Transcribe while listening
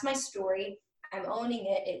my story. I'm owning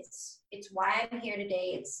it. It's why I'm here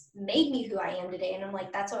today. It's made me who I am today. And I'm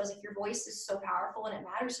like, that's why I was like, your voice is so powerful and it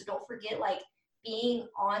matters. So don't forget, like, being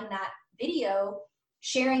on that video,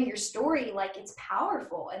 sharing your story, like, it's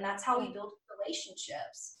powerful. And that's how we build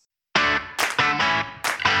relationships.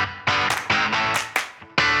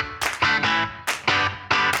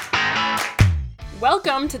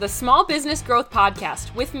 Welcome to the Small Business Growth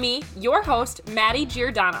Podcast with me, your host, Maddie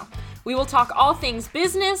Giordano. We will talk all things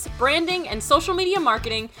business, branding, and social media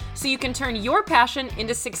marketing so you can turn your passion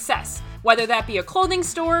into success, whether that be a clothing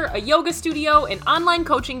store, a yoga studio, an online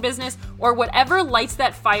coaching business, or whatever lights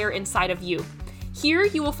that fire inside of you. Here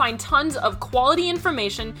you will find tons of quality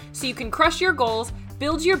information so you can crush your goals,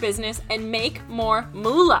 build your business, and make more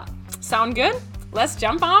moolah. Sound good? Let's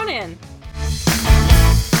jump on in.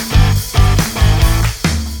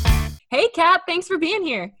 Hey, Kat, thanks for being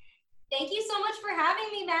here. Thank you so much for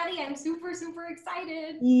having me, Maddie. I'm super, super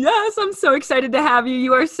excited. Yes, I'm so excited to have you.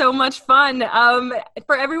 You are so much fun.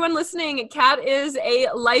 For everyone listening, Kat is a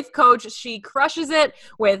life coach. She crushes it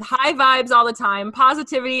with high vibes all the time,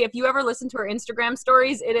 positivity. If you ever listen to her Instagram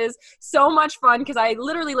stories, it is so much fun because I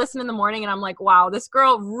literally listen in the morning and I'm like, wow, this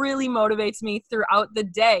girl really motivates me throughout the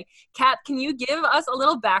day. Kat, can you give us a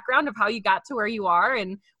little background of how you got to where you are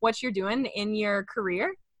and what you're doing in your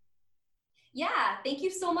career? Yeah, thank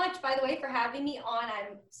you so much, by the way, for having me on.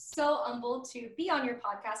 I'm so humbled to be on your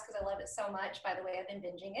podcast because I love it so much. By the way, I've been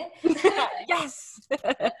binging it. Yes.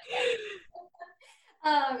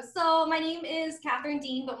 So my name is Catherine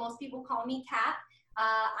Dean, but most people call me Kat.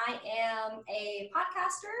 I am a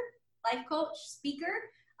podcaster, life coach, speaker.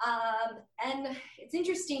 And it's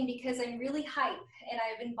interesting because I'm really hype and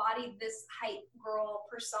I've embodied this hype girl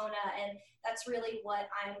persona. And that's really what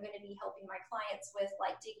I'm going to be helping my clients with,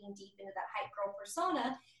 like digging deep into that hype girl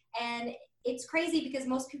persona. And it's crazy because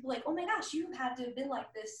most people are like, oh my gosh, you had to have been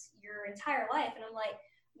like this your entire life. And I'm like,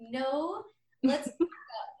 no, let's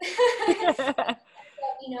back up.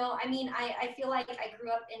 You know, I mean, I feel like I grew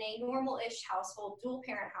up in a normal-ish household, dual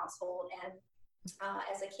parent household. And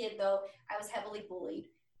as a kid, though, I was heavily bullied.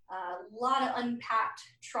 A lot of unpacked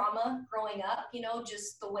trauma growing up, you know,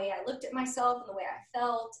 just the way I looked at myself and the way I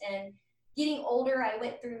felt. And getting older, I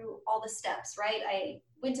went through all the steps, right? I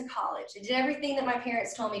went to college. I did everything that my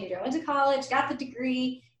parents told me to do. I went to college, got the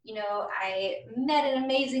degree, you know, I met an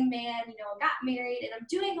amazing man, you know, got married, and I'm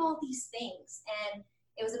doing all these things. And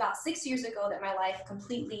it was about 6 years ago that my life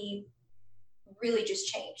completely, really just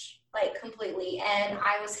changed, like completely. And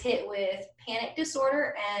I was hit with panic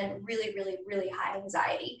disorder and really, really, really high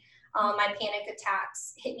anxiety. My panic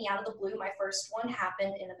attacks hit me out of the blue. My first one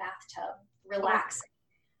happened in a bathtub, relaxing.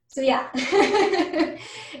 So yeah,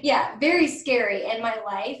 yeah, very scary. And my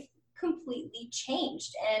life completely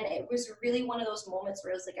changed. And it was really one of those moments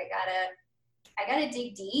where I was like, I gotta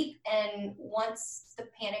dig deep. And once the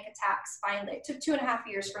panic attacks finally, it took 2.5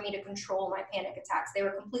 years for me to control my panic attacks. They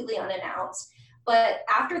were completely unannounced. But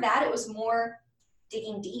after that, it was more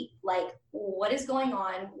digging deep, like, what is going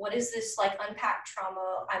on? What is this like unpacked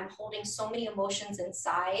trauma? I'm holding so many emotions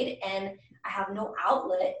inside and I have no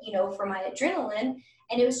outlet, you know, for my adrenaline.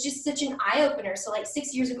 And it was just such an eye-opener. So like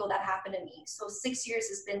 6 years ago, that happened to me. So 6 years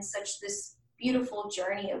has been such this beautiful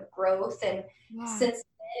journey of growth. And since then,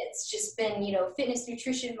 it's just been, you know, fitness,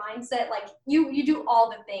 nutrition, mindset, like you do all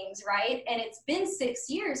the things, right? And it's been 6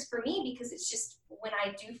 years for me because it's just when I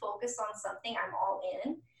do focus on something, I'm all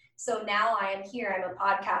in. So now I am here. I'm a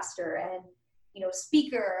podcaster and, you know,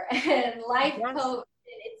 speaker and life coach.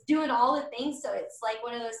 It's doing all the things. So it's like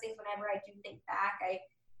one of those things whenever I do think back,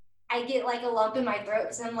 I get like a lump in my throat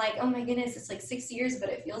because I'm like, oh my goodness, it's like 6 years, but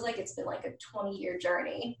it feels like it's been like a 20-year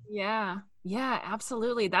journey. Yeah,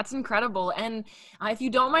 absolutely. That's incredible. And if you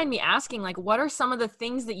don't mind me asking, like, what are some of the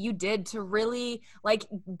things that you did to really like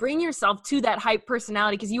bring yourself to that hype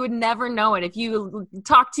personality? Because you would never know it. If you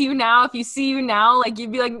talk to you now, if you see you now, like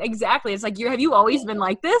you'd be like, exactly. It's like, have you always been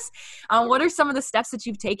like this? What are some of the steps that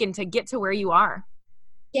you've taken to get to where you are?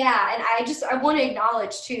 Yeah. And I want to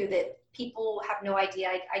acknowledge too that people have no idea.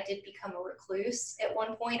 I did become a recluse at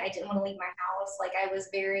one point. I didn't want to leave my house. Like I was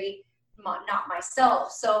very not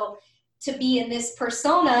myself. So to be in this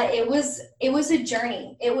persona, it was a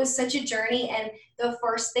journey. It was such a journey. And the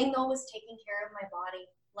first thing though was taking care of my body,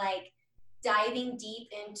 like diving deep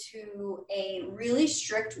into a really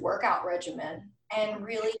strict workout regimen and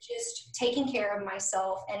really just taking care of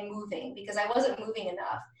myself and moving because I wasn't moving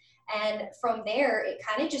enough. And from there, it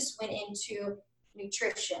kind of just went into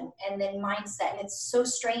nutrition and then mindset. And it's so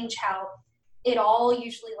strange how it all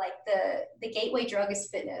usually like the gateway drug is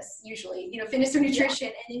fitness, usually, you know, fitness or nutrition.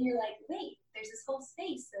 And then you're like, wait, there's this whole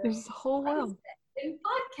space. There's a whole world. in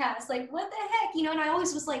podcasts. Like, what the heck? And I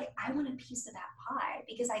always was like, I want a piece of that pie,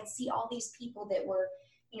 because I'd see all these people that were,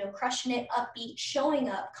 crushing it, upbeat, showing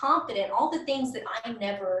up, confident, all the things that I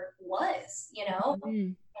never was, Mm-hmm.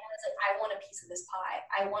 And I was like, I want a piece of this pie.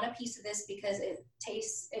 I want a piece of this because it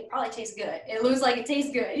probably tastes good. It looks like it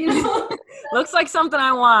tastes good, Looks like something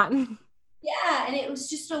I want. Yeah. And it was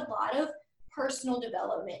just a lot of personal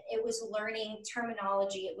development. It was learning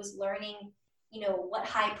terminology. It was learning, what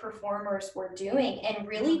high performers were doing, and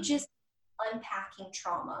really just unpacking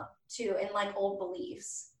trauma too, and like old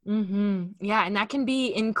beliefs. Mm-hmm. Yeah. And that can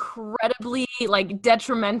be incredibly like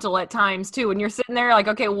detrimental at times too. When you're sitting there like,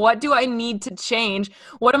 okay, what do I need to change?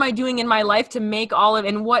 What am I doing in my life to make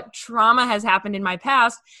and what trauma has happened in my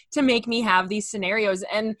past to make me have these scenarios?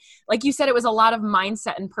 And like you said, it was a lot of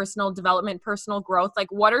mindset and personal development, personal growth.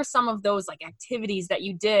 Like, what are some of those like activities that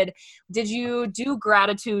you did? Did you do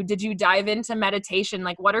gratitude? Did you dive into meditation?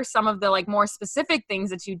 Like, what are some of the like more specific things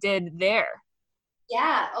that you did there?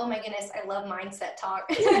 Yeah. Oh my goodness. I love mindset talk.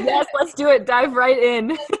 Yes, let's do it. Dive right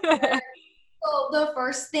in. So the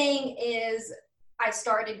first thing is I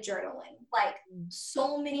started journaling. Like,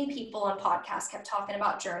 so many people on podcasts kept talking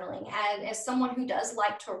about journaling. And as someone who does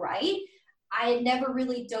like to write, I had never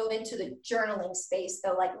really dove into the journaling space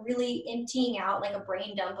though, like really emptying out like a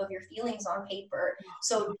brain dump of your feelings on paper.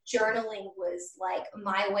 So journaling was like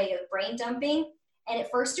my way of brain dumping. And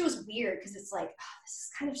at first it was weird because it's like, oh, this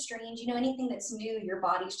is kind of strange. Anything that's new, your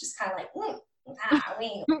body's just kind of like, we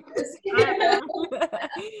ain't gonna do this.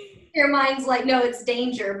 Your mind's like, no, it's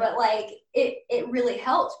danger. But like, it really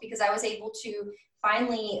helped because I was able to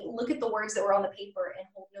finally look at the words that were on the paper and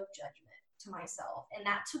hold no judgment to myself. And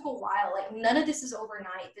that took a while. Like, none of this is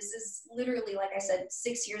overnight. This is literally, like I said,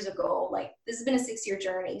 6 years ago. Like, this has been a 6-year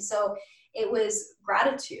journey. So it was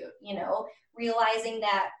gratitude, realizing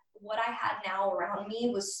that what I had now around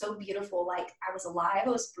me was so beautiful. Like, I was alive, I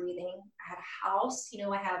was breathing, I had a house,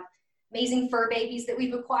 I have amazing fur babies that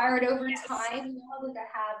we've acquired over time. Like, I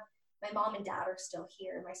have my mom and dad are still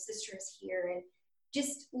here, my sister is here, and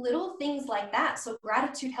just little things like that. So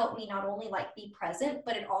gratitude helped me not only like be present,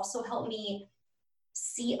 but it also helped me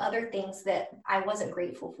see other things that I wasn't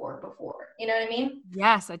grateful for before. You know what I mean?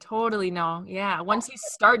 Yes, I totally know. Yeah. Once you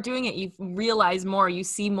start doing it, you realize more, you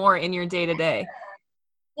see more in your day to day.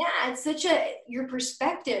 Yeah, it's your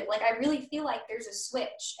perspective. Like, I really feel like there's a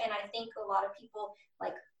switch. And I think a lot of people,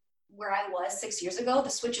 like where I was 6 years ago, the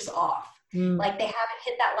switch is off. Like, they haven't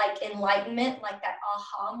hit that like enlightenment, like that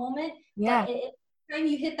aha moment. Yeah. But every time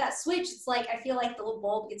you hit that switch, it's like, I feel like the little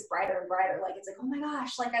bulb gets brighter and brighter. Like, it's like, oh my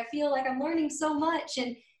gosh, like I feel like I'm learning so much.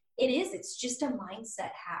 And it's just a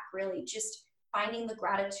mindset hack, really. Just finding the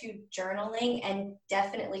gratitude journaling. And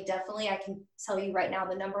definitely, I can tell you right now,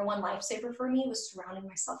 the number one lifesaver for me was surrounding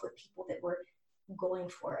myself with people that were going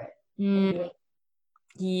for it.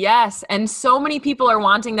 Yes. And so many people are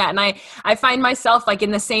wanting that. And I find myself like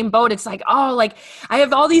in the same boat. It's like, oh, like I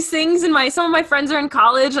have all these things and some of my friends are in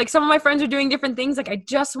college. Like, some of my friends are doing different things. Like, I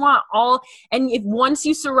just want all. And if once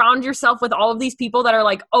you surround yourself with all of these people that are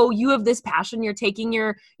like, oh, you have this passion, you're taking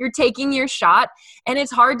your shot, and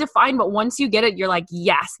it's hard to find. But once you get it, you're like,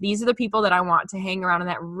 yes, these are the people that I want to hang around. And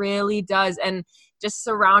that really does. And just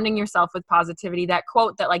surrounding yourself with positivity. That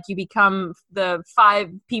quote that like you become the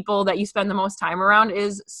 5 people that you spend the most time around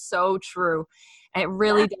is so true. And it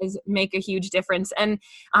really does make a huge difference. And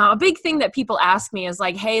a big thing that people ask me is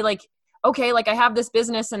like, hey, like, okay, like I have this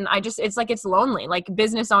business and it's like, it's lonely. Like,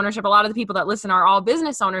 business ownership, a lot of the people that listen are all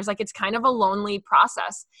business owners. Like, it's kind of a lonely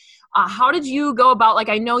process. How did you go about, like,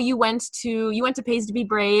 I know you went to Pays to Be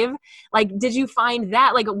Brave. Like, did you find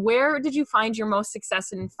that, like, where did you find your most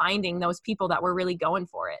success in finding those people that were really going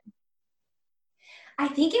for it? I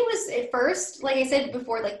think it was at first, like I said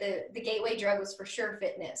before, like the gateway drug was for sure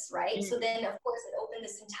fitness, right? Mm-hmm. So then, of course, it opened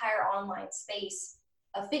this entire online space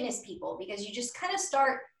of fitness people, because you just kind of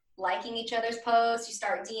start liking each other's posts, you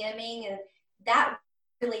start DMing, and that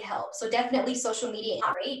really helps. So definitely social media is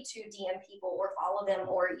great to DM people or follow them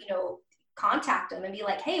or, contact them and be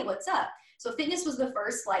like, hey, what's up? So fitness was the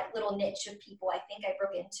first like little niche of people I think I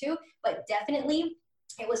broke into, but definitely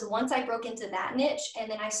it was once I broke into that niche, and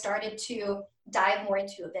then I started to dive more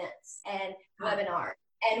into events and webinars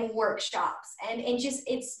and workshops, and just,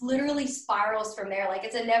 it's literally spirals from there. Like,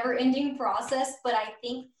 it's a never ending process. But I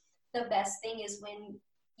think the best thing is when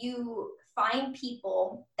you find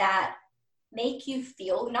people that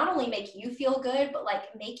not only make you feel good, but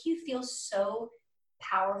like make you feel so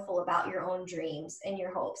powerful about your own dreams and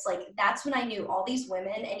your hopes. Like, that's when I knew all these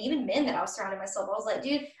women and even men that I was surrounding myself. I was like,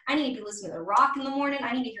 dude, I need to be listening to The Rock in the morning.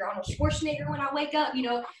 I need to hear Arnold Schwarzenegger when I wake up,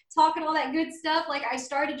 talking all that good stuff. Like, I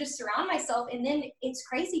started to surround myself. And then it's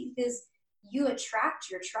crazy because you attract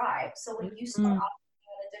your tribe. So when you start operating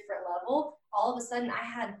on a different level, all of a sudden I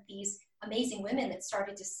had these amazing women that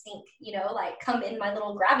started to sink, like come in my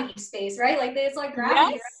little gravity space, right? Like it's like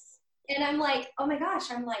gravity, Yes. right? And I'm like, oh my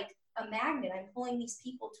gosh, I'm like a magnet. I'm pulling these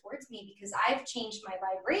people towards me because I've changed my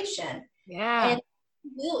vibration. Yeah. And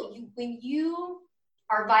when you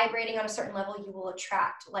are vibrating on a certain level, you will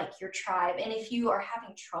attract like your tribe. And if you are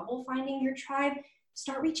having trouble finding your tribe,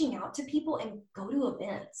 start reaching out to people and go to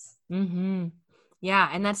events. Mm-hmm. Yeah.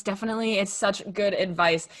 And that's definitely, it's such good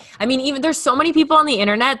advice. I mean, even there's so many people on the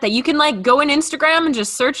internet that you can like go in Instagram and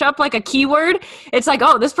just search up like a keyword. It's like,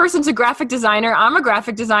 oh, this person's a graphic designer. I'm a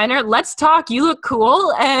graphic designer. Let's talk. You look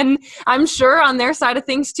cool. And I'm sure on their side of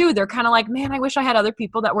things too, they're kind of like, man, I wish I had other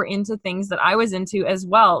people that were into things that I was into as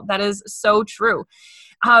well. That is so true.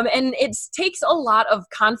 And it takes a lot of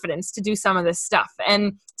confidence to do some of this stuff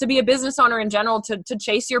and to be a business owner in general, to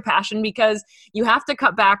chase your passion, because you have to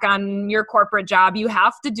cut back on your corporate job. You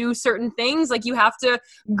have to do certain things. Like you have to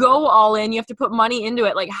go all in. You have to put money into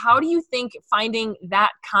it. Like, how do you think finding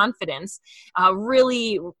that confidence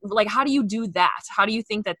really, like, how do you do that? How do you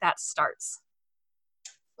think that starts?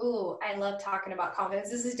 Ooh, I love talking about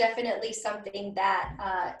confidence. This is definitely something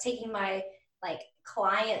that taking my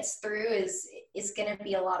clients through is going to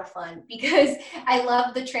be a lot of fun, because I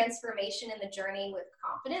love the transformation and the journey with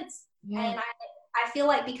confidence. Yeah. And I feel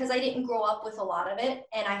like because I didn't grow up with a lot of it,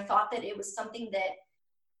 and I thought that it was something that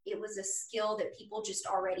it was a skill that people just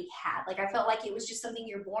already had. Like I felt like it was just something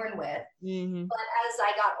you're born with. Mm-hmm. But as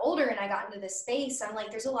I got older and I got into this space, I'm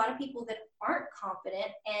like, there's a lot of people that aren't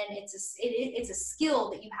confident, and it's a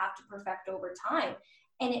skill that you have to perfect over time.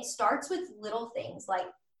 And it starts with little things. Like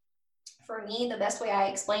for me, the best way I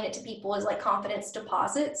explain it to people is like confidence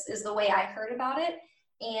deposits is the way I heard about it.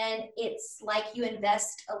 And it's like you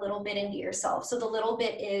invest a little bit into yourself. So the little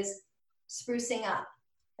bit is sprucing up,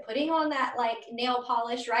 putting on that like nail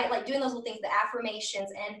polish, right? Like doing those little things, the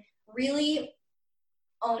affirmations, and really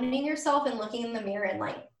owning yourself and looking in the mirror and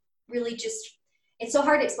like really just, it's so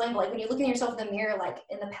hard to explain, but like when you're looking at yourself in the mirror, like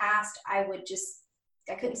in the past, I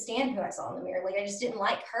couldn't stand who I saw in the mirror. Like I just didn't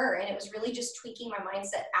like her. And it was really just tweaking my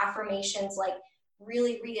mindset, affirmations, like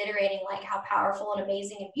really reiterating like how powerful and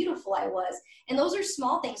amazing and beautiful I was. And those are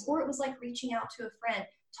small things. Or it was like reaching out to a friend,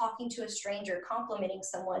 talking to a stranger, complimenting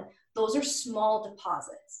someone. Those are small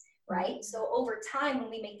deposits, right? So over time,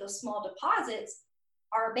 when we make those small deposits,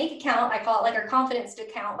 our bank account, I call it like our confidence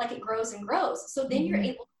account, like it grows and grows. So then you're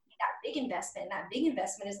able to make that big investment. And that big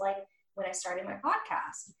investment is like when I started my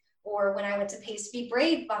podcast, or when I went to Pace to Be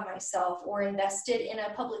Brave by myself, or invested in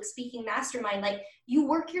a public speaking mastermind. Like you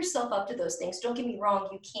work yourself up to those things. Don't get me wrong.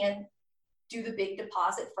 You can do the big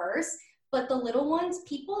deposit first, but the little ones,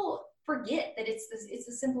 people forget that it's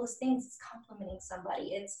the simplest things. It's complimenting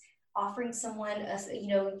somebody. It's offering someone,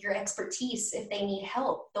 your expertise if they need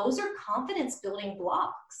help. Those are confidence building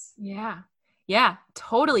blocks. Yeah. Yeah,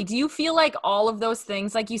 totally. Do you feel like all of those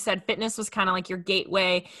things, like you said, fitness was kind of like your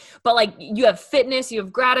gateway, but like you have fitness, you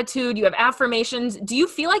have gratitude, you have affirmations. Do you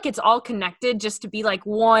feel like it's all connected just to be like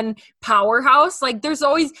one powerhouse? Like there's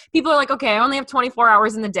always, people are like, okay, I only have 24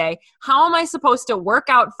 hours in the day. How am I supposed to work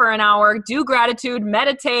out for an hour, do gratitude,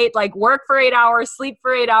 meditate, like work for 8 hours, sleep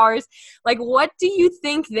for 8 hours? Like, what do you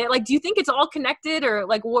think that, like, do you think it's all connected, or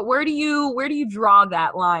like, where do you draw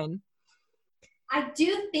that line? I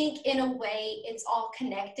do think in a way it's all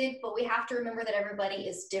connected, but we have to remember that everybody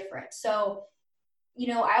is different. So,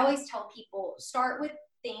 I always tell people, start with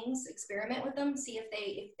things, experiment with them, see if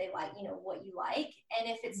they like, what you like. And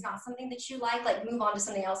if it's not something that you like move on to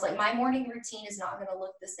something else. Like my morning routine is not going to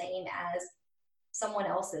look the same as someone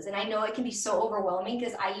else's. And I know it can be so overwhelming,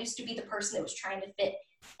 because I used to be the person that was trying to fit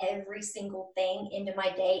every single thing into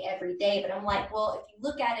my day every day. But I'm like, well, if you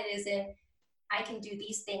look at it as in, I can do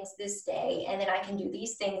these things this day, and then I can do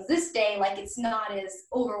these things this day, like it's not as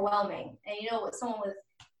overwhelming. And what someone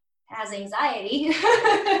has anxiety,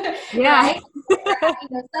 yeah, right?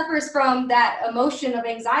 Suffers from that emotion of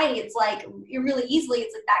anxiety. It's like really easily,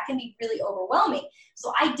 it's like that can be really overwhelming.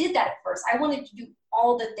 So I did that at first. I wanted to do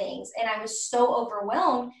all the things, and I was so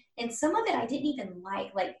overwhelmed. And some of it I didn't even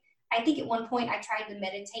like. Like I think at one point I tried to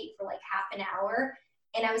meditate for like half an hour.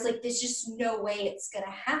 And I was like, there's just no way it's going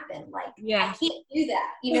to happen. Like, yeah. I can't do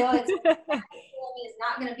that. It's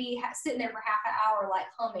not going to be sitting there for half an hour, like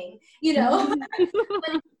humming,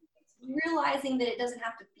 but it's realizing that it doesn't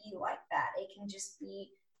have to be like that. It can just be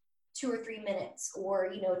 2 or 3 minutes,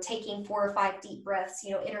 or, taking 4 or 5 deep breaths,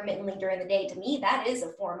 intermittently during the day. To me, that is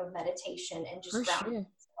a form of meditation and just grounding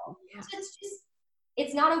yourself. Yeah. So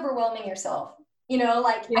it's not overwhelming yourself,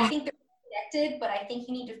 I think they're connected, but I think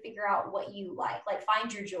you need to figure out what you like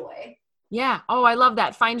find your joy. Yeah. Oh, I love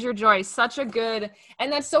that. Find your joy. Such a good,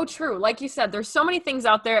 and that's so true. Like you said, there's so many things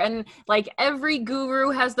out there, and like every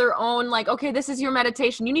guru has their own, like, okay, this is your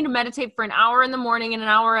meditation. You need to meditate for an hour in the morning and an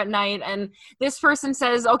hour at night. And this person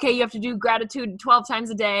says, okay, you have to do gratitude 12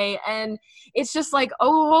 times a day. And it's just like,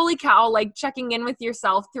 oh, holy cow, like checking in with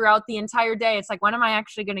yourself throughout the entire day. It's like, when am I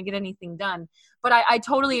actually going to get anything done? But I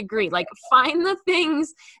totally agree. Like, find the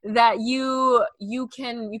things that you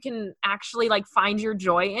can actually like find your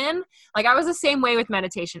joy in. Like, I was the same way with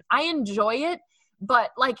meditation. I enjoy it, but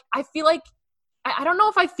like, I feel like, I don't know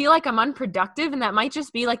if I feel like I'm unproductive, and that might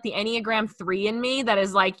just be like the Enneagram 3 in me that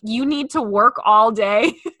is like, you need to work all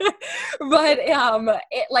day. But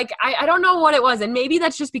I don't know what it was. And maybe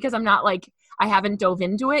that's just because I'm not like, I haven't dove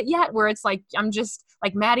into it yet, where it's like, I'm just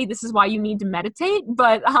like, Maddie, this is why you need to meditate.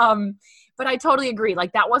 But I totally agree.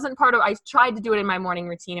 Like, that wasn't part of, I tried to do it in my morning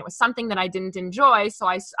routine. It was something that I didn't enjoy. So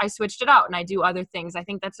I switched it out and I do other things. I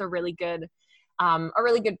think that's a really good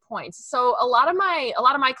point. So a lot of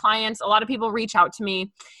my clients, a lot of people reach out to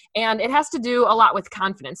me, and it has to do a lot with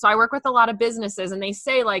confidence. So I work with a lot of businesses, and they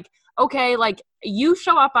say like, okay, like, you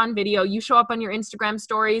show up on video, you show up on your Instagram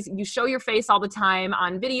stories, you show your face all the time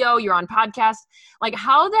on video, you're on podcasts. Like,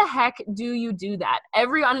 how the heck do you do that?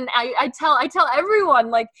 Everyone, and I tell everyone,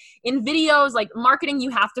 like, in videos, like marketing, you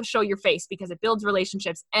have to show your face because it builds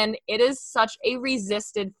relationships, and it is such a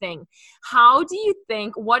resisted thing. How do you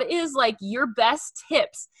think, what is like your best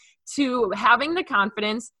tips to having the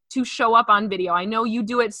confidence to show up on video? I know you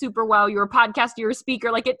do it super well. You're a podcaster, you're a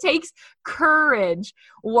speaker. Like, it takes courage.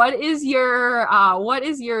 What is your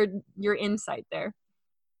insight there?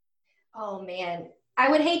 Oh man, I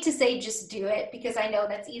would hate to say just do it, because I know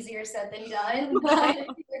that's easier said than done, but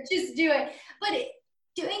just do it. But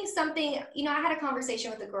doing something, I had a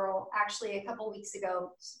conversation with a girl actually a couple weeks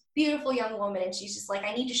ago, beautiful young woman, and she's just like,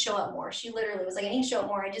 I need to show up more. She literally was like, I need to show up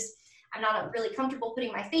more. I'm not really comfortable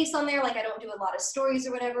putting my face on there. Like, I don't do a lot of stories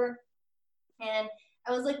or whatever. And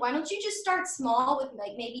I was like, why don't you just start small with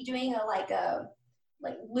like maybe doing a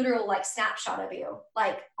literal like snapshot of you,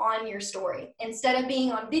 like on your story, instead of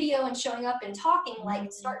being on video and showing up and talking.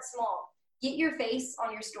 Like, start small, get your face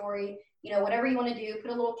on your story, whatever you want to do,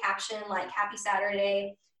 put a little caption like happy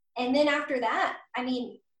Saturday. And then after that, I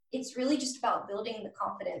mean, it's really just about building the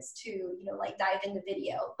confidence to, like dive into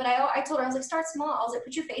video. But I told her, I was like, start small. I was like,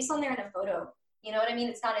 put your face on there in a photo. You know what I mean?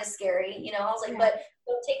 It's not as scary, I was like, but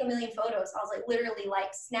don't take a million photos. I was like, literally, like,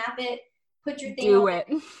 snap it, put your thing out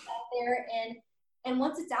there. And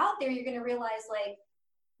once it's out there, you're going to realize like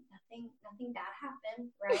nothing bad happened.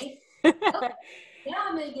 Right. Okay. Now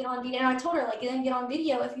I'm going to get on video. And I told her, like, then get on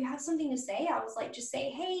video. If you have something to say, I was like, just say,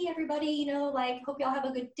 hey, everybody, like, hope y'all have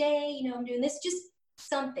a good day. I'm doing this, just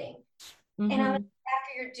something. Mm-hmm. And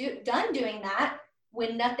after you're done doing that,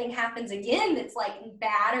 when nothing happens again that's like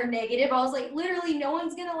bad or negative, I was like, literally, no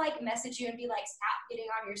one's going to like message you and be like, stop getting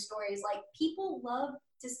on your stories. Like, people love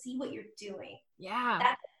to see what you're doing.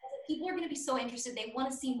 Yeah. People are going to be so interested. They want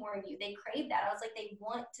to see more of you. They crave that. I was like, they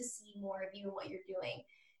want to see more of you and what you're doing.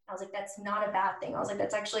 And I was like, that's not a bad thing. I was like,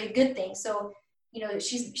 that's actually a good thing. So,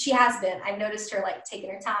 she has been. I've noticed her like taking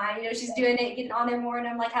her time. She's doing it, getting on there more. And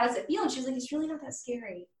I'm like, how does it feel? And she's like, it's really not that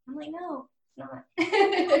scary. I'm like, no,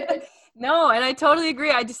 it's not. No, and I totally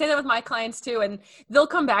agree. I just say that with my clients too, and they'll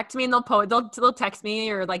come back to me and they'll text me,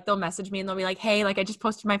 or like they'll message me and they'll be like, hey, like, I just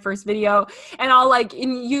posted my first video, and I'll like,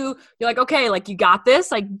 and you're like, okay, like, you got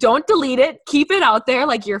this, like, don't delete it, keep it out there,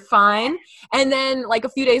 like, you're fine. And then like a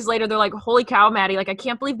few days later, they're like, holy cow, Maddie, like, I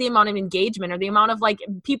can't believe the amount of engagement, or the amount of like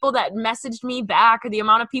people that messaged me back, or the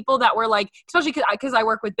amount of people that were like, especially because I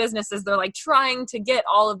work with businesses, they're like trying to get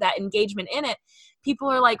all of that engagement in it. People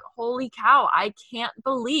are like, holy cow, I can't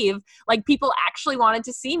believe like people actually wanted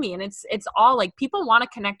to see me. And it's all like, people want to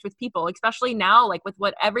connect with people, especially now, like with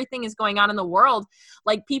what everything is going on in the world,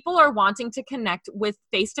 like people are wanting to connect with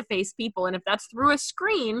face-to-face people. And if that's through a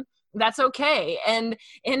screen, that's okay. And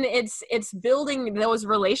it's building those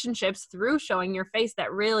relationships through showing your face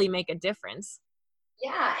that really make a difference.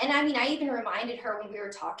 Yeah. And I mean, I even reminded her when we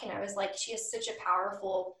were talking, I was like, she has such a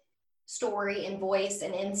powerful story and voice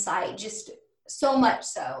and insight, just so much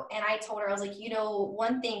so. And I told her, I was like,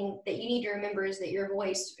 one thing that you need to remember is that your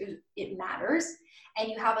voice, it matters, and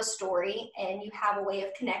you have a story and you have a way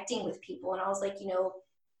of connecting with people. And I was like,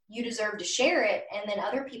 you deserve to share it. And then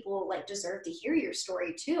other people like deserve to hear your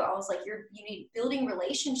story too. I was like, you need building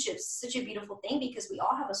relationships, such a beautiful thing, because we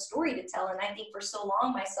all have a story to tell. And I think for so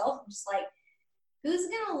long myself, I'm just like, who's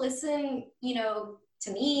going to listen,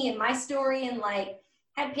 to me and my story? And like,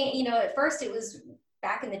 at first it was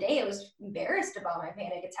back in the day, I was embarrassed about my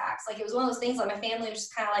panic attacks. Like, it was one of those things, like, my family was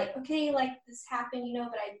just kind of like, okay, like, this happened, you know,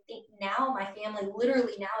 but I think now my family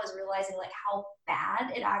literally now is realizing, like, how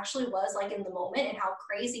bad it actually was, like, in the moment, and how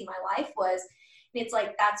crazy my life was. And it's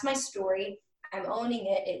like, that's my story. I'm owning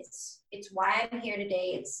it. It's why I'm here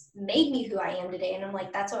today. It's made me who I am today. And I'm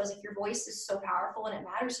like, that's why I was like, your voice is so powerful and it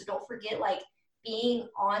matters. So don't forget, like, being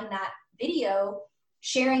on that video,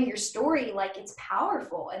 sharing your story, like, it's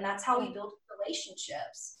powerful. And that's how we build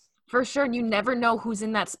relationships. For sure. And you never know who's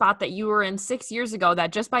in that spot that you were in 6 years ago,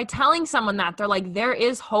 that just by telling someone that, they're like, there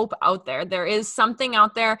is hope out there. There is something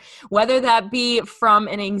out there, whether that be from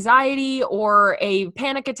an anxiety or a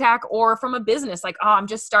panic attack or from a business, like, oh, I'm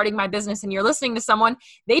just starting my business, and you're listening to someone,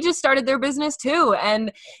 they just started their business too.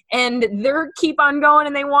 And they're keep on going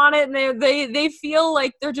and they want it. And they feel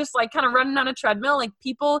like they're just like kind of running on a treadmill. Like,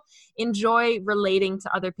 people enjoy relating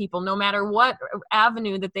to other people, no matter what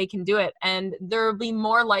avenue that they can do it. And they'll be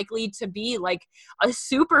more likely to be like a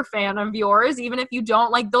super fan of yours, even if you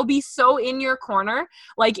don't, like, they'll be so in your corner,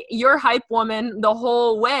 like your hype woman the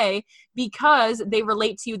whole way, because they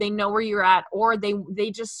relate to you, they know where you're at, or they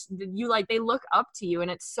look up to you.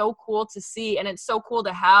 And it's so cool to see. And it's so cool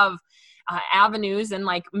to have avenues and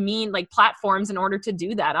like platforms in order to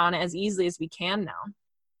do that on as easily as we can now.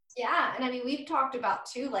 Yeah. And I mean, we've talked about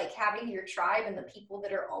too, like, having your tribe and the people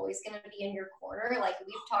that are always going to be in your corner. Like,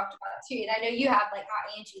 we've talked about too. And I know you have, like,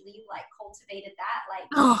 how Angie Lee, like, cultivated that. Like,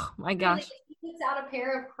 oh my gosh. She puts out a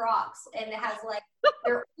pair of Crocs and it has, like,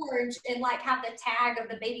 they're orange and, like, have the tag of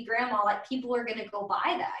the baby grandma. Like, people are going to go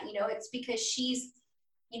buy that, you know. It's because she's,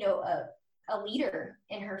 you know, a leader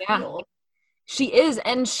in her field. She is.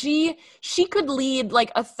 And she could lead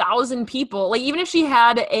like 1,000 people. Like, even if she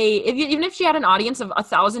had an audience of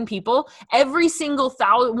 1,000 people, every single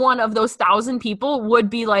one of those 1,000 people would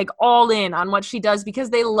be like all in on what she does,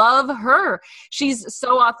 because they love her. She's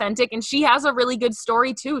so authentic, and she has a really good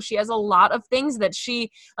story too. She has a lot of things that she,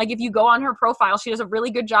 like, if you go on her profile, she does a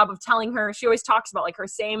really good job of telling she always talks about like her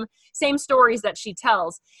same stories that she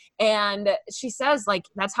tells. And she says, like,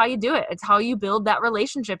 that's how you do it. It's how you build that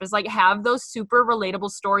relationship, is like, have those super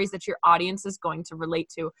relatable stories that your audience is going to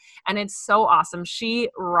relate to. And it's so awesome. She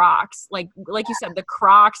rocks. Like you said, the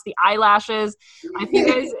Crocs, the eyelashes.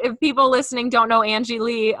 If people listening don't know Angie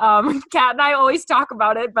Lee, Kat and I always talk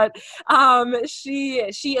about it, but she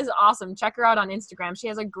is awesome. Check her out on Instagram. She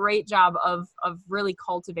has a great job of really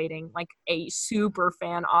cultivating like a super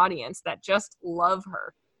fan audience that just love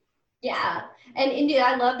her. Yeah. And India,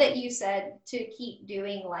 I love that you said to keep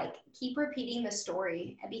repeating the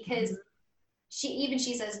story, because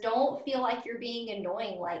she says, don't feel like you're being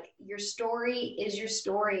annoying. Like, your story is your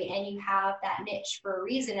story, and you have that niche for a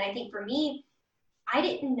reason. And I think for me, I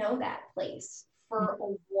didn't know that place for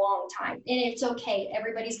a long time. And it's okay.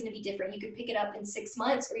 Everybody's going to be different. You could pick it up in 6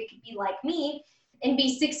 months, or you could be like me and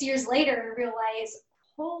be 6 years later and realize,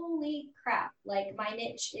 holy crap, like, my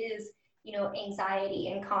niche is, you know, anxiety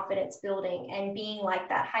and confidence building and being like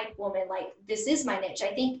that hype woman. Like, this is my niche.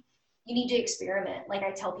 I think you need to experiment. Like,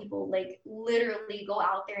 I tell people, like, literally go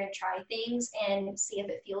out there and try things and see if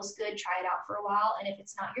it feels good. Try it out for a while. And if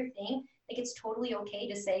it's not your thing, like, it's totally okay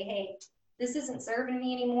to say, hey, this isn't serving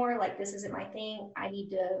me anymore. Like, this isn't my thing. I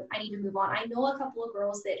need to move on. I know a couple of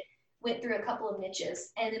girls that went through a couple of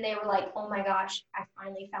niches, and then they were like, oh my gosh, I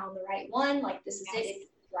finally found the right one. Like, this is it.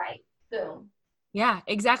 It's right. Boom. Yeah,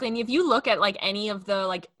 exactly. And if you look at like any of the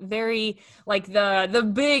like very like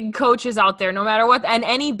the big coaches out there, no matter what, and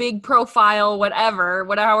any big profile,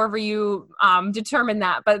 however you determine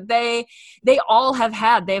that, but they've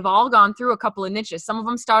all gone through a couple of niches. Some of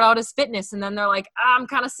them start out as fitness, and then they're like, I'm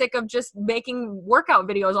kind of sick of just making workout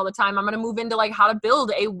videos all the time. I'm going to move into like how to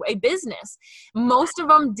build a business. Most of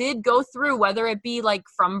them did go through, whether it be like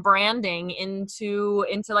from branding into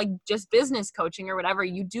like just business coaching or whatever.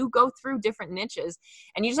 You do go through different niches.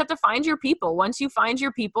 And you just have to find your people. Once you find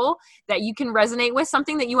your people that you can resonate with,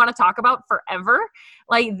 something that you want to talk about forever,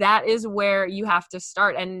 like, that is where you have to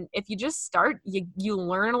start. And if you just start, you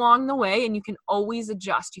learn along the way, and you can always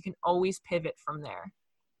adjust. You can always pivot from there.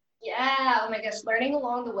 Yeah. Oh my gosh. Learning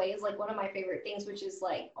along the way is like one of my favorite things, which is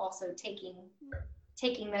like also taking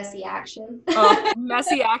messy action.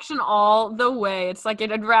 Messy action all the way. It's like,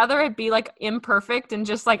 I'd rather it be like imperfect and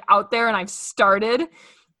just like out there and I've started.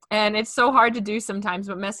 And it's so hard to do sometimes,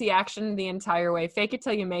 but messy action the entire way. Fake it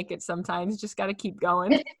till you make it sometimes. Just got to keep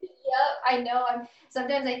going. Yep, I know.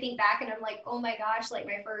 Sometimes I think back and I'm like, oh my gosh, like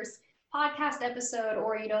my first podcast episode,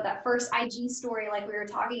 or, you know, that first IG story, like we were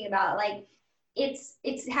talking about, like, it's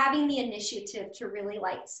having the initiative to really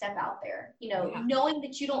like step out there, you know, knowing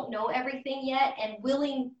that you don't know everything yet and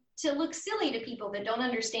willing to look silly to people that don't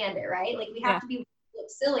understand it, right? Like, we have to be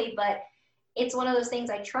silly, but it's one of those things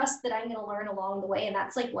I trust that I'm going to learn along the way. And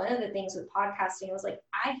that's like one of the things with podcasting. It was like,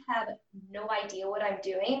 I have no idea what I'm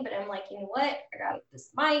doing, but I'm like, you know what? I got this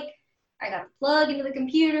mic, I got the plug into the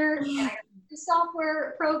computer, and I got the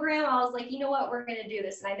software program. I was like, you know what? We're going to do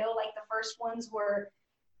this. And I know like the first ones were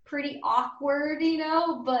pretty awkward, you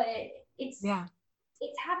know, but it's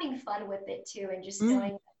having fun with it too. And just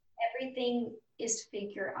knowing that everything is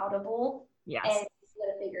figure outable. Yes. And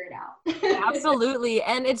to figure it out. Absolutely.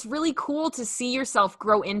 And it's really cool to see yourself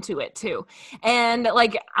grow into it too. And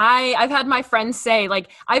like, I've had my friends say, like,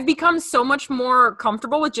 I've become so much more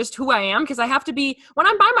comfortable with just who I am, because I have to be, when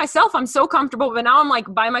I'm by myself, I'm so comfortable, but now I'm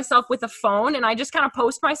like by myself with a phone and I just kind of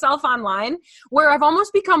post myself online, where I've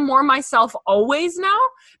almost become more myself always now,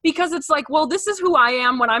 because it's like, well, this is who I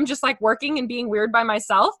am when I'm just like working and being weird by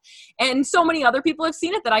myself. And so many other people have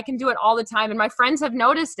seen it that I can do it all the time. And my friends have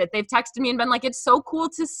noticed it. They've texted me and been like, it's so cool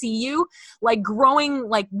to see you like growing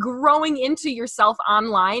into yourself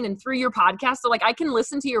online and through your podcast. So like I can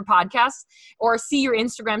listen to your podcast or see your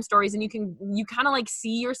Instagram stories, and you kind of like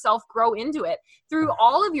see yourself grow into it through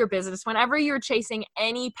all of your business. Whenever you're chasing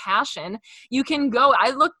any passion, you can go.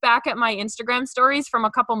 I look back at my Instagram stories from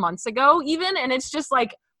a couple months ago even, and it's just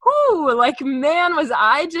like, whoo, like, man,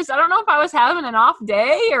 I don't know if I was having an off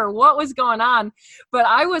day or what was going on, but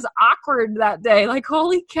I was awkward that day. Like,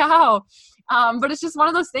 holy cow. But it's just one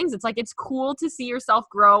of those things. It's like, it's cool to see yourself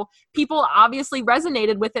grow. People obviously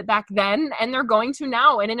resonated with it back then, and they're going to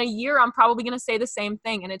now. And in a year, I'm probably going to say the same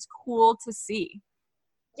thing. And it's cool to see.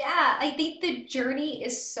 Yeah, I think the journey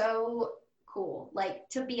is so cool. Like,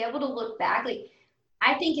 to be able to look back, like,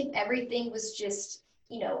 I think if everything was just,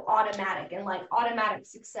 you know, automatic and like automatic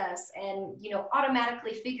success and, you know,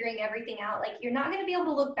 automatically figuring everything out, like, you're not going to be able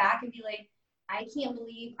to look back and be like, I can't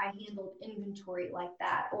believe I handled inventory like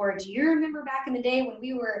that. Or do you remember back in the day when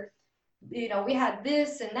we were, you know, we had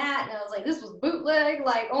this and that, and I was like, this was bootleg,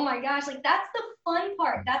 like, oh my gosh, like, that's the fun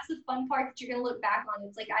part. That's the fun part that you're going to look back on.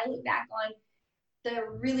 It's like, I look back on the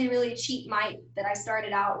really, really cheap mic that I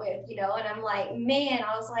started out with, you know, and I'm like, man,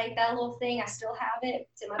 I was like, that little thing, I still have it.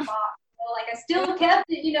 It's in my box. You know, like, I still kept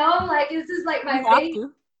it, you know, I'm like, this is like my baby.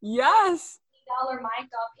 Yes. $50 mic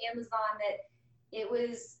off Amazon that it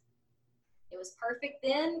was perfect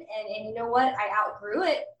then, and you know what? I outgrew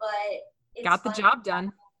it, but it's got the job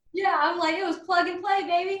done. Yeah, I'm like, it was plug and play,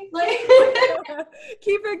 baby. Like,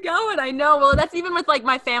 keep it going. I know. Well, that's even with like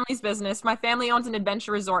my family's business. My family owns an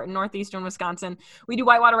adventure resort in northeastern Wisconsin. We do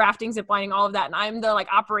whitewater rafting, zip lining, all of that, and I'm the like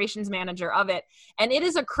operations manager of it. And it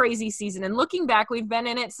is a crazy season. And looking back, we've been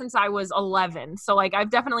in it since I was 11. So like I've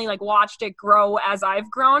definitely like watched it grow as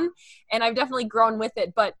I've grown, and I've definitely grown with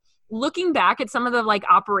it. But looking back at some of the like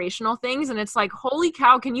operational things, and it's like, holy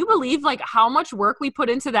cow, can you believe like how much work we put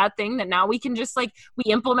into that thing that now we can just like, we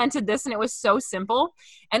implemented this and it was so simple.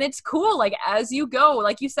 And it's cool. Like, as you go,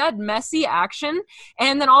 like you said, messy action.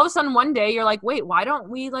 And then all of a sudden one day you're like, wait, why don't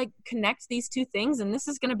we like connect these two things? And this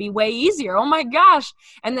is going to be way easier. Oh my gosh.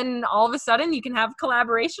 And then all of a sudden you can have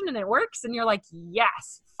collaboration and it works. And you're like,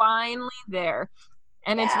 yes, finally there.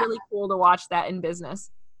 And It's really cool to watch that in business.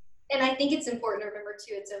 And I think it's important to remember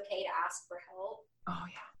too, it's okay to ask for help. Oh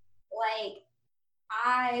yeah. Like,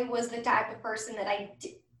 I was the type of person that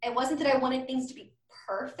it wasn't that I wanted things to be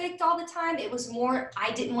perfect all the time. It was more,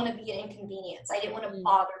 I didn't want to be an inconvenience. I didn't want to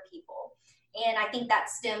bother people. And I think that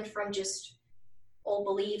stemmed from just old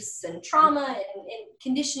beliefs and trauma and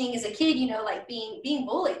conditioning as a kid, you know, like being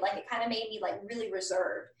bullied. Like, it kind of made me like really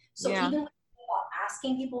reserved. So even when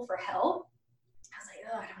asking people for help, I was like,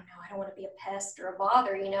 oh, I don't know. I don't want to be a pest or a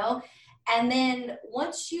bother, you know? And then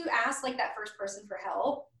once you ask like that first person for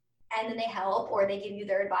help, and then they help or they give you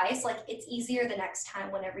their advice, like, it's easier the next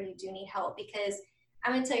time whenever you do need help. Because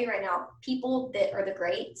I'm going to tell you right now, people that are the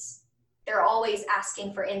greats, they're always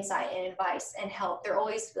asking for insight and advice and help. They're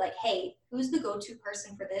always like, hey, who's the go-to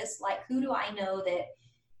person for this? Like, who do I know that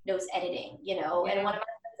knows editing, you know? And one of my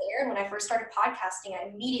friends, Aaron, when I first started podcasting, I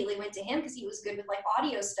immediately went to him because he was good with like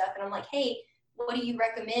audio stuff. And I'm like, hey, what do you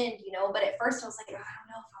recommend? You know, but at first I was like, oh, I don't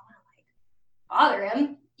know if I want to like bother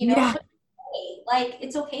him, you know? Yeah. But, hey, like,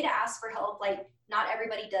 it's okay to ask for help. Like, not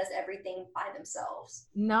everybody does everything by themselves.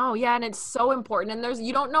 No, yeah, and it's so important. And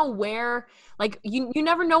you don't know where, like, you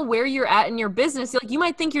never know where you're at in your business. Like, you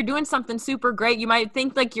might think you're doing something super great. You might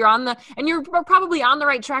think like you're probably on the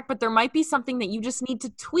right track, but there might be something that you just need to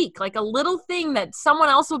tweak, like a little thing that someone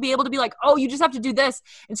else will be able to be like, oh, you just have to do this.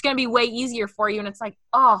 It's going to be way easier for you. And it's like,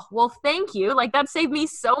 oh, well, thank you. Like, that saved me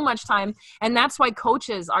so much time. And that's why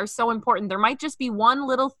coaches are so important. There might just be one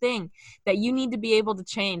little thing that you need to be able to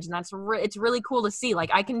change. And it's really cool cool to see. Like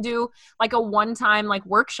I can do like a one-time like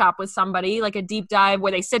workshop with somebody, like a deep dive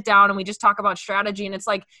where they sit down and we just talk about strategy. And it's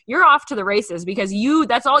like, you're off to the races because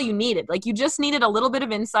that's all you needed. Like you just needed a little bit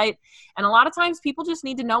of insight. And a lot of times people just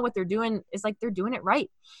need to know what they're doing is like, they're doing it right.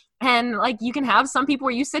 And like, you can have some people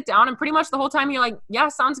where you sit down and pretty much the whole time you're like, yeah,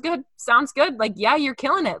 sounds good. Like, yeah, you're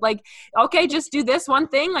killing it. Like, okay, just do this one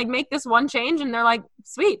thing, like make this one change. And they're like,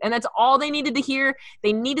 sweet. And that's all they needed to hear.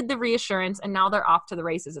 They needed the reassurance and now they're off to the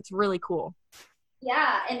races. It's really cool.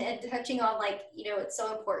 Yeah. And touching on like, it's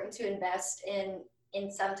so important to invest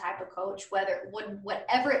in some type of coach,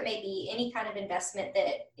 whatever it may be, any kind of investment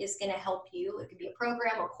that is going to help you. It could be a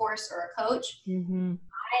program, a course, or a coach. Mm-hmm.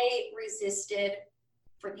 I resisted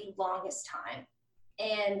for the longest time.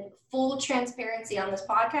 And full transparency on this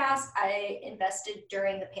podcast, I invested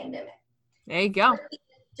during the pandemic. There you go.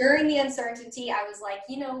 During the uncertainty, I was like,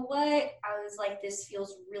 you know what? I was like, this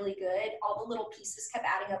feels really good. All the little pieces kept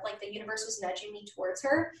adding up. Like the universe was nudging me towards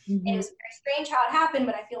her. Mm-hmm. And it was very strange how it happened,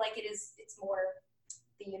 but I feel like it's more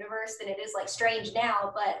the universe than it is like strange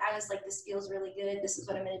now. But I was like, this feels really good. This is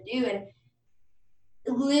what I'm going to do. And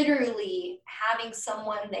literally having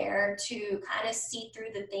someone there to kind of see through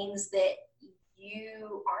the things that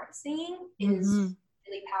you aren't seeing is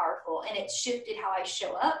really powerful. And it shifted how I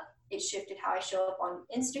show up. It shifted how I show up on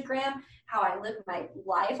Instagram, how I live my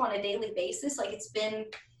life on a daily basis. Like it's been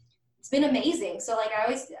amazing. So like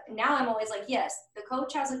I'm always like, yes, the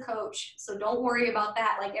coach has a coach. So don't worry about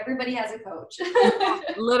that. Like everybody has a coach.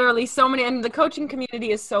 Literally so many, and the coaching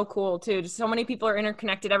community is so cool too. Just so many people are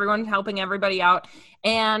interconnected, everyone helping everybody out.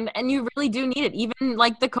 And you really do need it. Even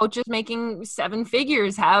like the coaches making 7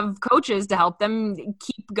 figures have coaches to help them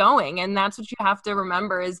keep going. And that's what you have to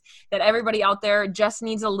remember is that everybody out there just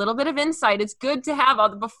needs a little bit of insight. It's good to have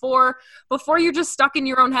before you're just stuck in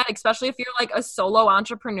your own head, especially if you're like a solo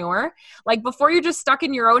entrepreneur. Like before you're just stuck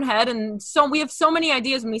in your own head. And so we have so many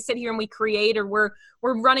ideas when we sit here and we create or we're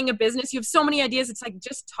running a business. You have so many ideas. It's like,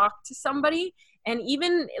 just talk to somebody. And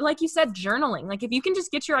even like you said, journaling, like if you can just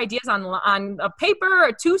get your ideas on a paper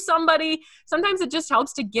or to somebody, sometimes it just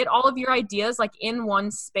helps to get all of your ideas like in one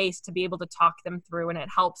space to be able to talk them through. And it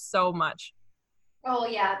helps so much. Oh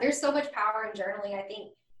yeah. There's so much power in journaling. I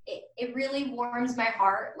think it really warms my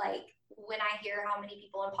heart. Like when I hear how many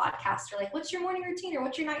people in podcasts are like, what's your morning routine or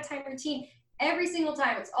what's your nighttime routine? Every single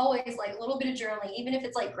time it's always like a little bit of journaling, even if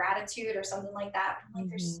it's like gratitude or something like that. Like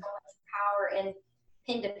there's so much power in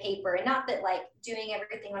pen to paper. And not that like doing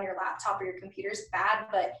everything on your laptop or your computer is bad,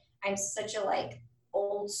 but I'm such a like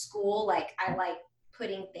old school, like I like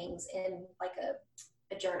putting things in like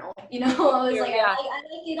a journal, I was like, I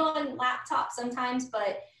like it on laptop sometimes,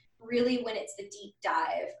 but really when it's the deep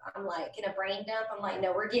dive, I'm like in a brain dump, I'm like,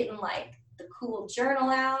 no, we're getting like the cool journal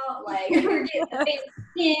out, like we're getting the fancy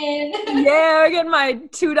pen. Yeah, we're getting my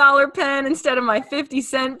 $2 pen instead of my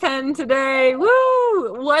 50-cent pen today.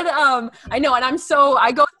 Woo! What I know, and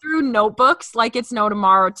I go through notebooks like it's no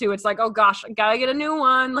tomorrow too. It's like, oh gosh, I gotta get a new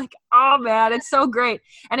one. Like, oh man, it's so great.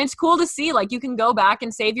 And it's cool to see, like you can go back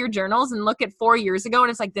and save your journals and look at 4 years ago and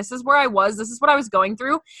it's like, this is where I was, this is what I was going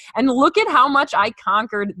through. And look at how much I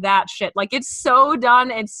conquered that shit. Like it's so done,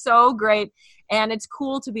 it's so great. And it's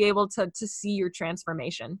cool to be able to see your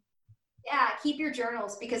transformation. Yeah, keep your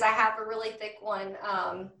journals because I have a really thick one.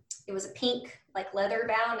 It was a pink, like leather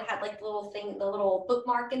bound. It had like the little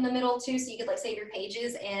bookmark in the middle too, so you could like save your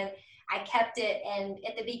pages. And I kept it. And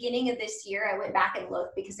at the beginning of this year, I went back and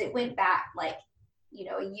looked because it went back like,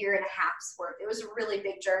 a year and a half's worth. It was a really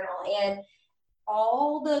big journal. And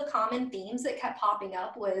all the common themes that kept popping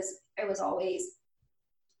up was I was always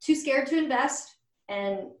too scared to invest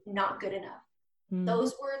and not good enough.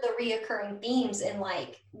 Those were the reoccurring themes. And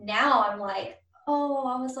like, now I'm like, oh,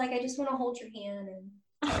 I was like, I just want to hold your hand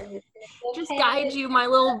and just guide you, my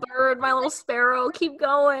little bird, my little sparrow, keep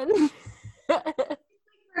going.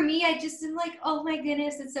 For me, I just am like, oh my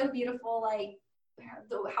goodness, it's so beautiful. Like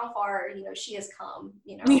how far, she has come,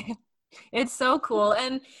 It's so cool.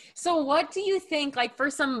 And so what do you think, like for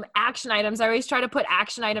some action items, I always try to put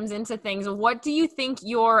action items into things. What do you think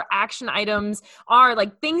your action items are,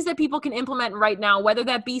 like things that people can implement right now, whether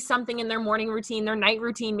that be something in their morning routine, their night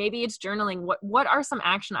routine, maybe it's journaling. What are some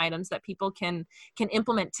action items that people can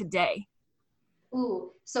implement today?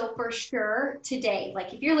 Ooh, so for sure today,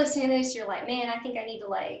 like if you're listening to this, you're like, man, I think I need to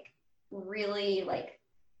like really like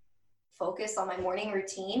focus on my morning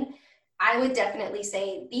routine. I would definitely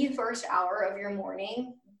say the first hour of your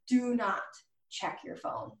morning, do not check your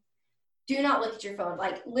phone. Do not look at your phone.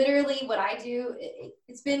 Like literally what I do,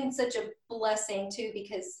 it's been such a blessing too,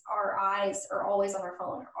 because our eyes are always on our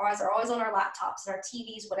phone. Our eyes are always on our laptops and our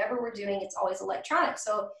TVs, whatever we're doing, it's always electronic.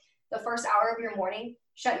 So the first hour of your morning,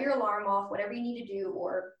 shut your alarm off, whatever you need to do,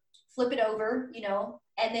 or flip it over, you know,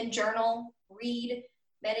 and then journal, read,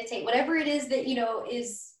 meditate, whatever it is that, you know,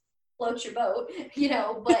 is floats your boat, you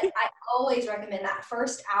know. But I always recommend that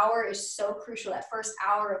first hour is so crucial. That first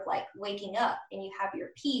hour of like waking up and you have your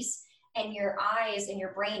peace and your eyes and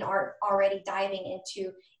your brain are already diving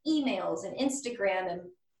into emails and Instagram. And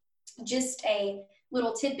just a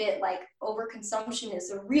little tidbit, like overconsumption is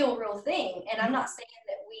a real thing. And I'm not saying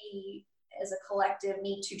that we as a collective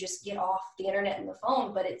need to just get off the internet and the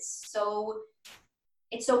phone, but it's so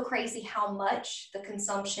crazy how much the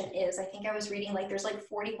consumption is. I think I was reading like there's like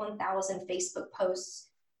 41,000 Facebook posts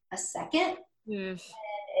a second. Yes.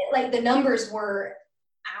 Like the numbers were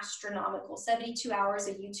astronomical. 72 hours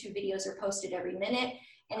of YouTube videos are posted every minute.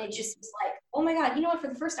 And it just is like, oh my God, you know what? For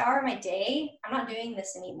the first hour of my day, I'm not doing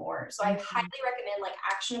this anymore. So I highly recommend like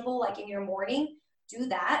actionable, like in your morning, do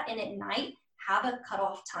that. And at night, have a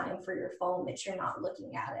cutoff time for your phone that you're not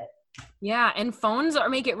looking at it. Yeah. And phones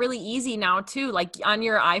make it really easy now too. Like on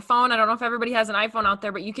your iPhone, I don't know if everybody has an iPhone out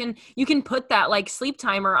there, but you can put that like sleep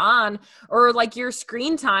timer on, or like your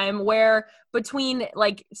screen time where between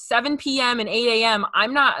like 7 p.m. and 8 a.m.,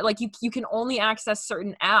 I'm not like, you can only access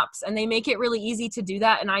certain apps, and they make it really easy to do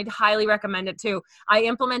that. And I'd highly recommend it too. I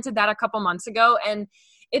implemented that a couple months ago, and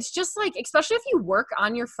it's just like, especially if you work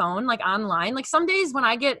on your phone, like online, like some days when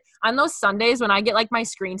I get on those Sundays, when I get like my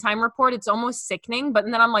screen time report, it's almost sickening. But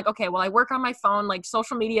then I'm like, okay, well, I work on my phone. Like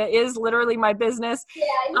social media is literally my business.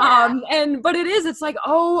 Yeah. But it's like,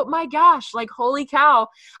 oh my gosh, like, holy cow.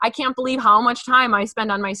 I can't believe how much time I spend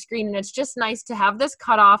on my screen. And it's just nice to have this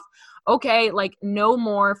cutoff. Okay, like no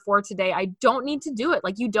more for today. I don't need to do it.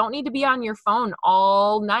 Like you don't need to be on your phone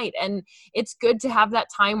all night. And it's good to have that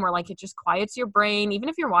time where like it just quiets your brain. Even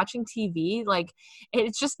if you're watching TV, like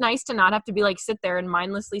it's just nice to not have to be like sit there and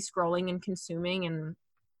mindlessly scrolling and consuming. And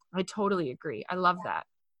I totally agree. I love that.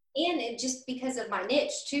 And it just because of my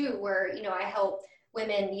niche too, where, you know, I help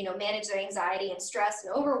women, you know, manage their anxiety and stress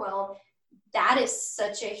and overwhelm. That is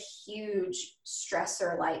such a huge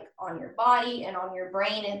stressor, like on your body and on your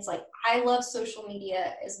brain. It's like, I love social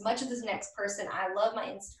media as much as this next person. I love my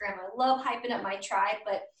Instagram. I love hyping up my tribe,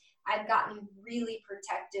 but I've gotten really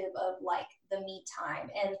protective of like the me time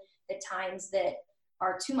and the times that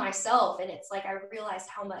are to myself. And it's like, I realized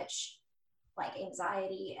how much like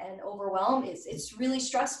anxiety and overwhelm it's really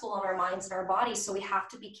stressful on our minds and our bodies. So we have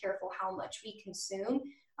to be careful how much we consume.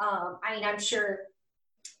 I mean, I'm sure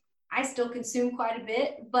I still consume quite a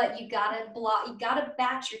bit, but you gotta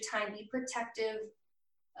batch your time, be protective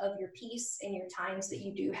of your peace and your times that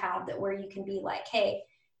you do have, that where you can be like, hey,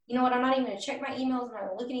 you know what, I'm not even gonna check my emails, I'm not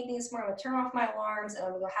gonna look at anything this morning, I'm gonna turn off my alarms and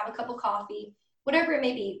I'm gonna go have a cup of coffee, whatever it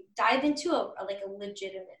may be. Dive into a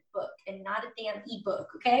legitimate book and not a damn ebook,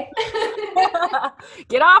 okay?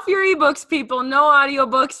 Get off your ebooks, people. No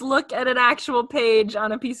audiobooks. Look at an actual page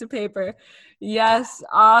on a piece of paper. Yes,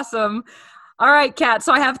 awesome. All right, Kat.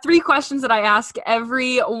 So I have 3 questions that I ask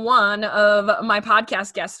every one of my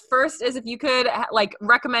podcast guests. First is if you could like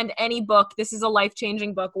recommend any book. This is a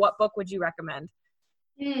life-changing book. What book would you recommend?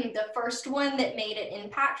 The first one that made an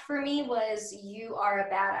impact for me was You Are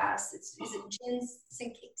a Badass. Is it Jen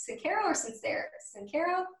Sincero or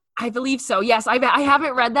Sincero? I believe so. Yes, I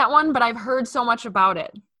haven't read that one, but I've heard so much about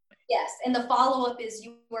it. Yes, and the follow-up is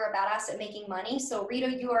You Are a Badass at Making Money. So read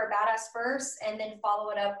You Are a Badass first, and then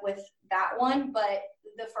follow it up with that one. But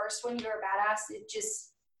the first one, You Are a Badass,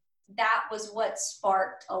 that was what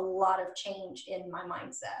sparked a lot of change in my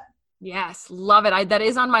mindset. Yes, love it. That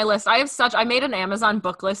is on my list. I made an Amazon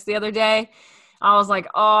book list the other day. I was like,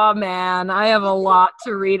 oh man, I have a lot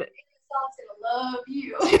to read. Love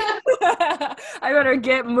you. I better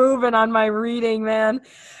get moving on my reading, man.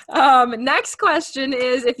 Next question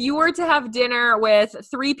is, if you were to have dinner with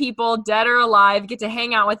 3 people, dead or alive, get to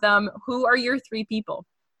hang out with them, who are your 3 people?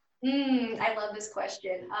 I love this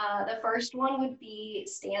question. The first one would be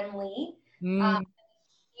Stan Lee.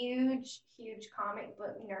 Huge comic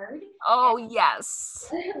book nerd. Oh,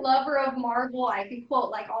 yes. Lover of Marvel. I could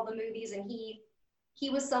quote like all the movies, and he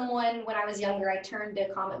was someone when I was younger, I turned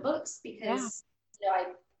to comic books because, you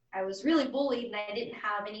know, I was really bullied and I didn't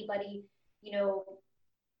have anybody, you know,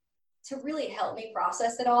 to really help me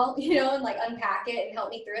process it all, you know, and like unpack it and help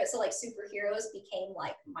me through it. So like superheroes became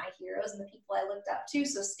like my heroes and the people I looked up to.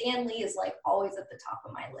 So Stan Lee is like always at the top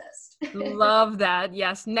of my list. Love that.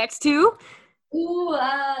 Yes. Next 2?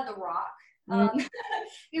 The Rock.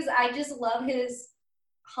 Because I just love his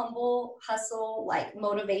humble hustle, like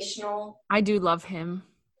motivational. I do love him.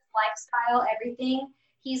 Lifestyle, everything.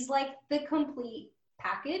 He's like the complete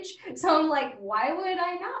package. So I'm like, why would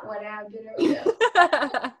I not want to have dinner with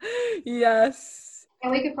him? Yes.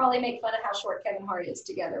 And we could probably make fun of how short Kevin Hart is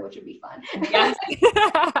together, which would be fun. Yes.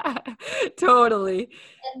 Totally.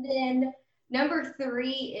 And then number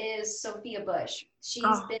 3 is Sophia Bush. She's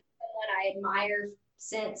been someone I admire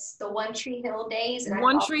since the One Tree Hill days. And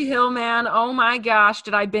One Tree Hill, man. Oh my gosh,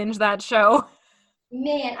 did I binge that show?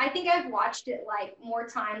 Man, I think I've watched it like more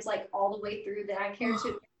times, like all the way through than I care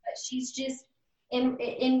to. But she's just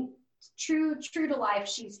in true to life.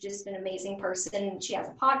 She's just an amazing person. She has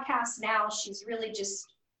a podcast now. She's really just,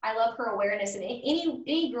 I love her awareness. And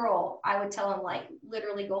any girl, I would tell them, like,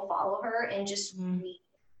 literally go follow her and just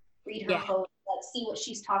read her posts. Like, see what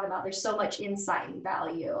she's talking about. There's so much insight and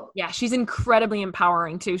value. Yeah, she's incredibly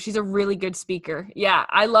empowering too. She's a really good speaker. Yeah,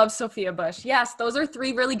 I love Sophia Bush. Yes, those are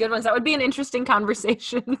 3 really good ones. That would be an interesting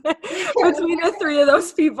conversation between the 3 of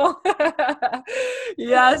those people.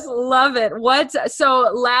 Yes, love it.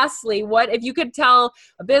 So lastly, what if you could tell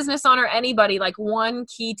a business owner, anybody, like one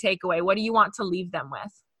key takeaway, what do you want to leave them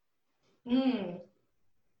with?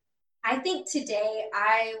 I think today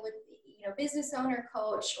I would, business owner,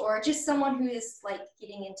 coach, or just someone who is like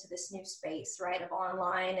getting into this new space, right, of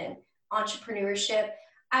online and entrepreneurship,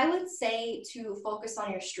 I would say to focus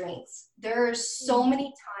on your strengths. There's so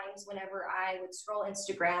many times whenever I would scroll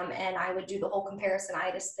Instagram and I would do the whole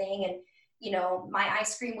comparisonitis thing, and my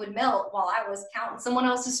ice cream would melt while I was counting someone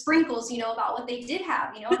else's sprinkles, about what they did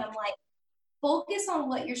have, and I'm like, focus on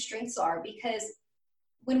what your strengths are, because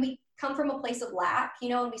when we come from a place of lack,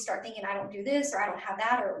 and we start thinking, I don't do this, or I don't have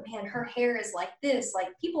that, or man, her hair is like this, like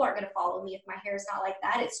people aren't going to follow me if my hair is not like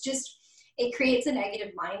that. It's just, it creates a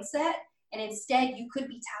negative mindset. And instead you could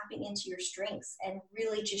be tapping into your strengths and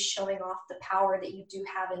really just showing off the power that you do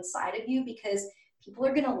have inside of you, because people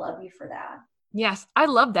are going to love you for that. Yes, I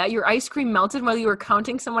love that. Your ice cream melted while you were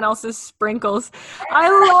counting someone else's sprinkles. I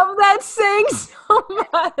love that saying so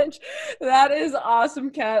much. That is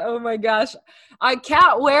awesome, Kat. Oh my gosh.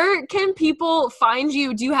 Kat, where can people find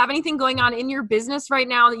you? Do you have anything going on in your business right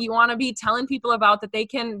now that you want to be telling people about that they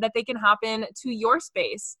can hop in to your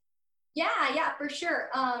space? Yeah, for sure.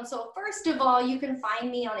 So first of all, you can find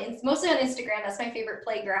me mostly on Instagram. That's my favorite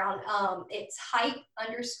playground. It's hype_girl_cat.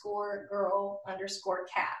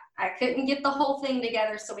 I couldn't get the whole thing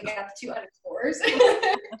together, so we got the 2 underscores.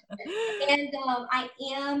 And I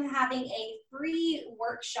am having a free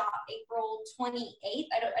workshop April 28th.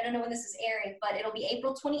 I don't know when this is airing, but it'll be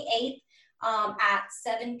April 28th. At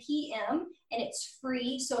 7 p.m. and it's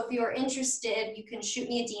free. So if you're interested, you can shoot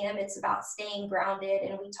me a DM. It's about staying grounded,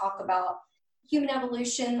 and we talk about human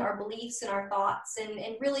evolution, our beliefs and our thoughts,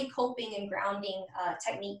 and really coping and grounding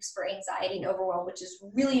techniques for anxiety and overwhelm, which is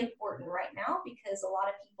really important right now because a lot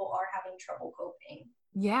of people are having trouble coping.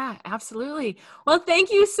 Yeah, absolutely. Well,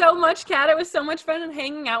 thank you so much, Kat. It was so much fun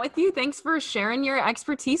hanging out with you. Thanks for sharing your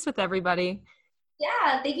expertise with everybody.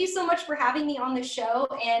 Yeah, thank you so much for having me on the show.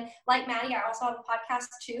 And like Maddie, I also have a podcast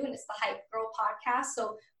too, and it's the Hype Girl Podcast.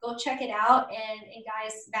 So go check it out. And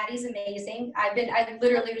guys, Maddie's amazing. I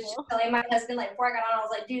literally was just telling my husband, like, before I got on, I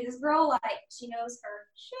was like, dude, this girl, like, she knows her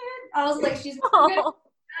shit. I was like, she's good. So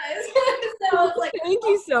I was like, thank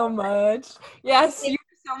you so much. Yes, you're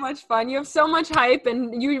so much fun. You have so much hype,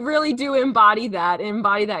 and you really do embody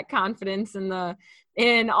that confidence and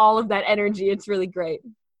in all of that energy. It's really great.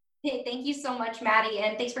 Hey, thank you so much, Maddie,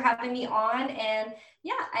 and thanks for having me on. And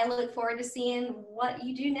yeah, I look forward to seeing what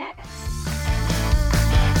you do next.